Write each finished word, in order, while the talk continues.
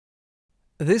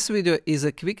This video is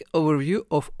a quick overview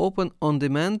of Open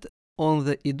OnDemand on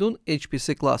the IDUN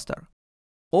HPC cluster.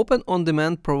 Open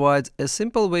OnDemand provides a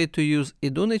simple way to use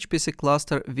IDUN HPC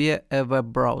cluster via a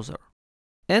web browser.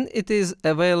 And it is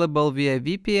available via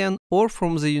VPN or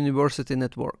from the university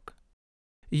network.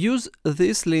 Use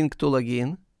this link to log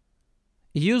in.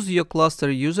 Use your cluster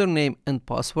username and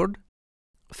password.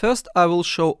 First, I will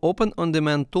show Open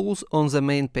OnDemand tools on the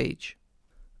main page.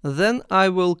 Then I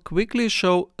will quickly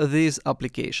show these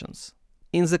applications.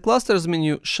 In the clusters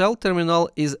menu, Shell Terminal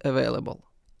is available.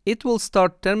 It will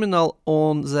start terminal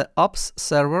on the apps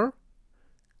server.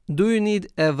 Do you need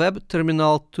a web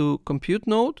terminal to compute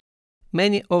node?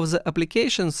 Many of the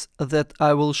applications that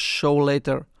I will show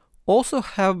later also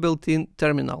have built-in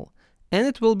terminal, and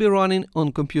it will be running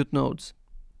on compute nodes.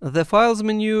 The Files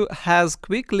menu has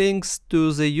quick links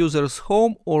to the user's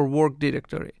home or work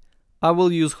directory. I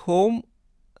will use Home.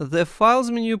 The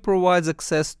Files menu provides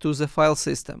access to the file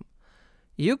system.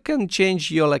 You can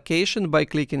change your location by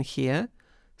clicking here.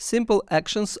 Simple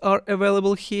actions are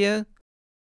available here.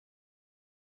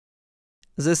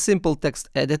 The simple text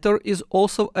editor is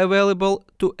also available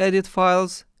to edit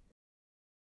files.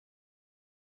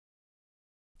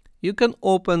 You can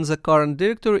open the current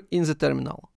directory in the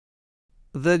terminal.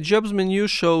 The Jobs menu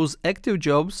shows active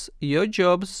jobs, your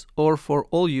jobs, or for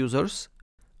all users.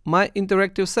 My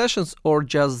interactive sessions, or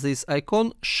just this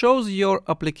icon, shows your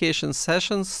application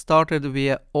sessions started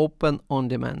via Open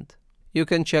OnDemand. You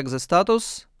can check the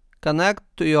status, connect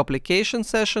to your application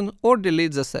session, or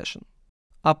delete the session.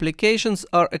 Applications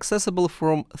are accessible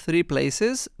from three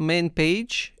places: main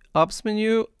page, apps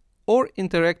menu, or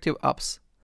interactive apps.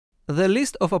 The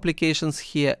list of applications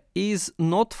here is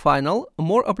not final.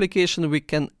 More applications we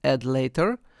can add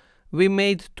later. We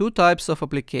made two types of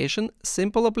application.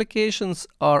 Simple applications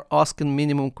are asking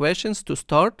minimum questions to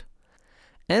start,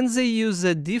 and they use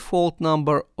the default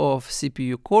number of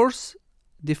CPU cores,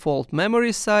 default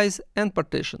memory size, and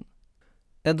partition.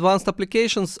 Advanced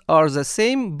applications are the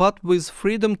same, but with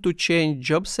freedom to change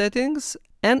job settings,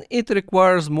 and it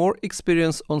requires more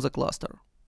experience on the cluster.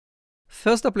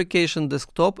 First application,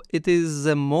 desktop. It is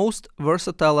the most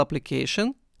versatile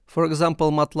application. For example,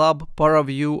 MATLAB,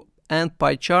 ParaView, and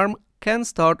PyCharm can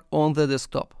start on the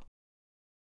desktop.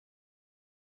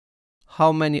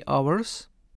 How many hours?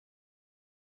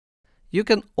 You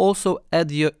can also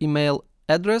add your email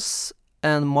address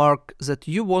and mark that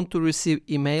you want to receive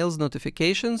emails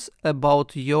notifications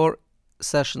about your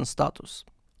session status.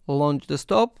 Launch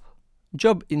desktop,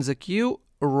 job in the queue,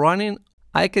 running.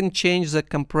 I can change the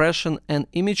compression and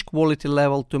image quality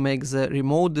level to make the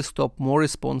remote desktop more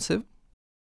responsive.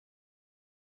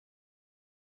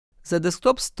 The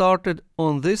desktop started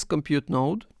on this compute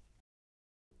node.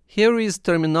 Here is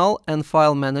Terminal and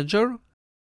File Manager.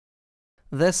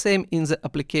 The same in the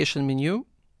application menu.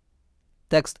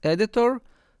 Text editor.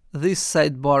 This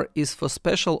sidebar is for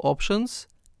special options.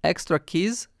 Extra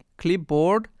keys,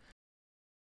 clipboard.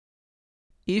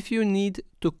 If you need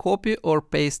to copy or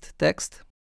paste text.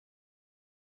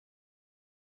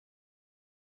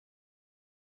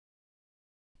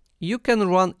 You can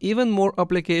run even more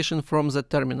applications from the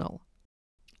terminal.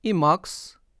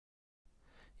 Emacs.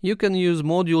 You can use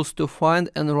modules to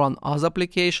find and run other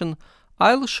applications.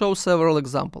 I'll show several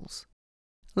examples.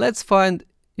 Let's find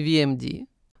VMD.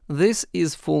 This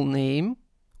is full name.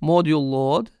 Module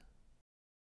load.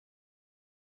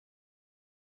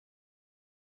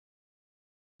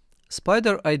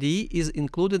 Spider IDE is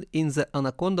included in the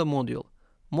Anaconda module.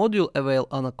 Module avail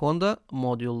Anaconda,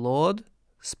 module load,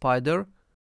 Spider,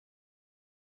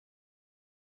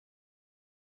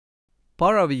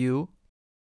 ParaView,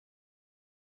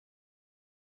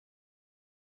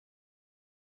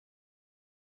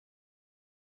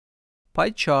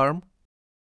 PyCharm,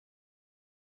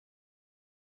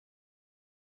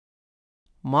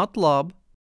 MATLAB.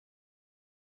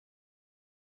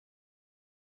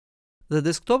 The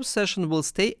desktop session will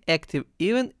stay active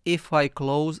even if I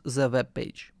close the web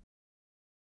page.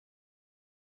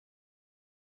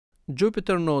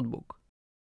 Jupyter Notebook.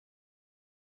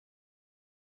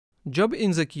 Job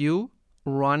in the queue,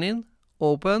 running,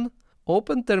 open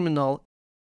terminal.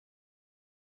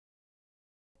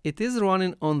 It is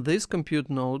running on this compute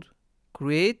node.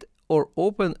 Create or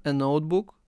open a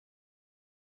notebook.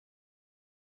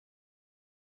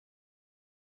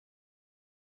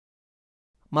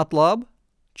 MATLAB.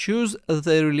 Choose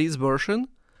the release version.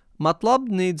 MATLAB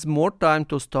needs more time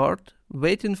to start,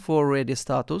 waiting for ready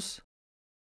status.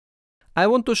 I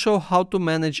want to show how to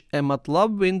manage a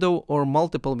MATLAB window or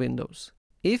multiple windows.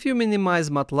 If you minimize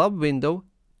MATLAB window,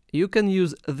 you can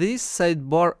use these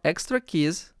sidebar extra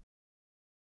keys,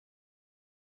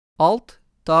 Alt,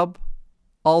 Tab,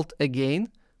 Alt again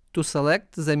to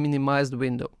select the minimized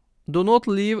window. Do not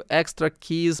leave extra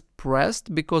keys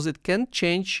pressed because it can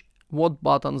change what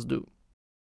buttons do.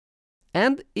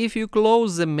 And if you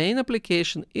close the main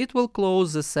application, it will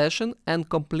close the session and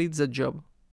complete the job.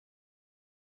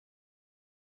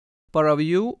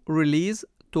 Paraview, release,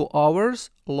 2 hours,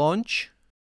 launch.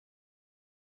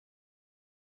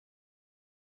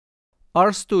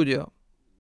 RStudio.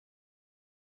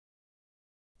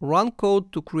 Run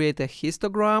code to create a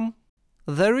histogram.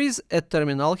 There is a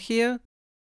terminal here.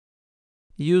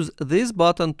 Use this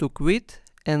button to quit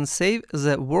and save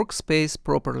the workspace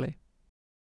properly.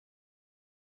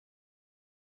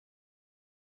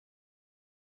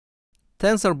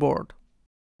 TensorBoard.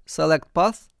 Select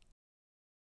path.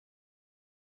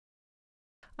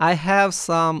 I have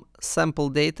some sample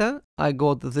data. I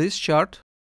got this chart.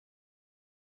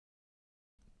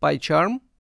 PyCharm.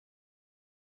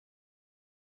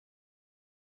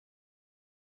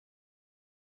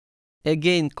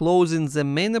 Again, closing the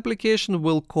main application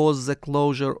will cause the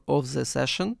closure of the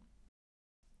session.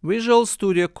 Visual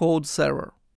Studio Code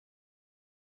Server.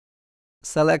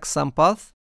 Select some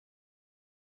path.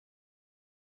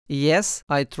 Yes,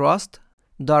 I trust.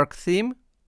 Dark theme.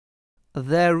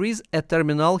 There is a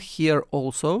terminal here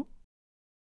also.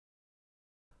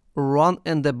 Run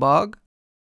and debug.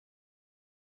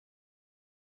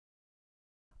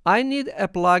 I need a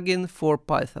plugin for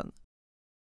Python.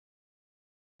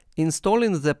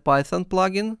 Installing the Python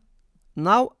plugin.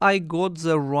 Now I got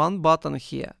the Run button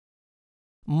here.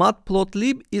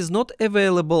 Matplotlib is not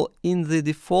available in the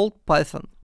default Python.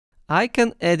 I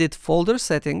can edit folder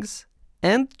settings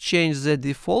and change the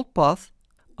default path.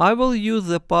 I will use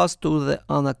the path to the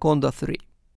Anaconda 3.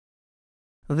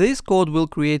 This code will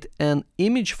create an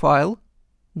image file.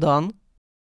 Done.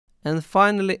 And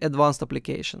finally, Advanced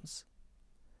Applications.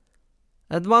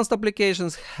 Advanced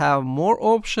Applications have more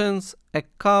options: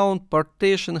 account,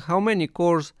 partition, how many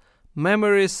cores,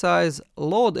 memory size,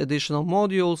 load additional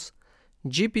modules,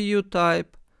 GPU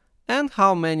type, and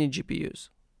how many GPUs.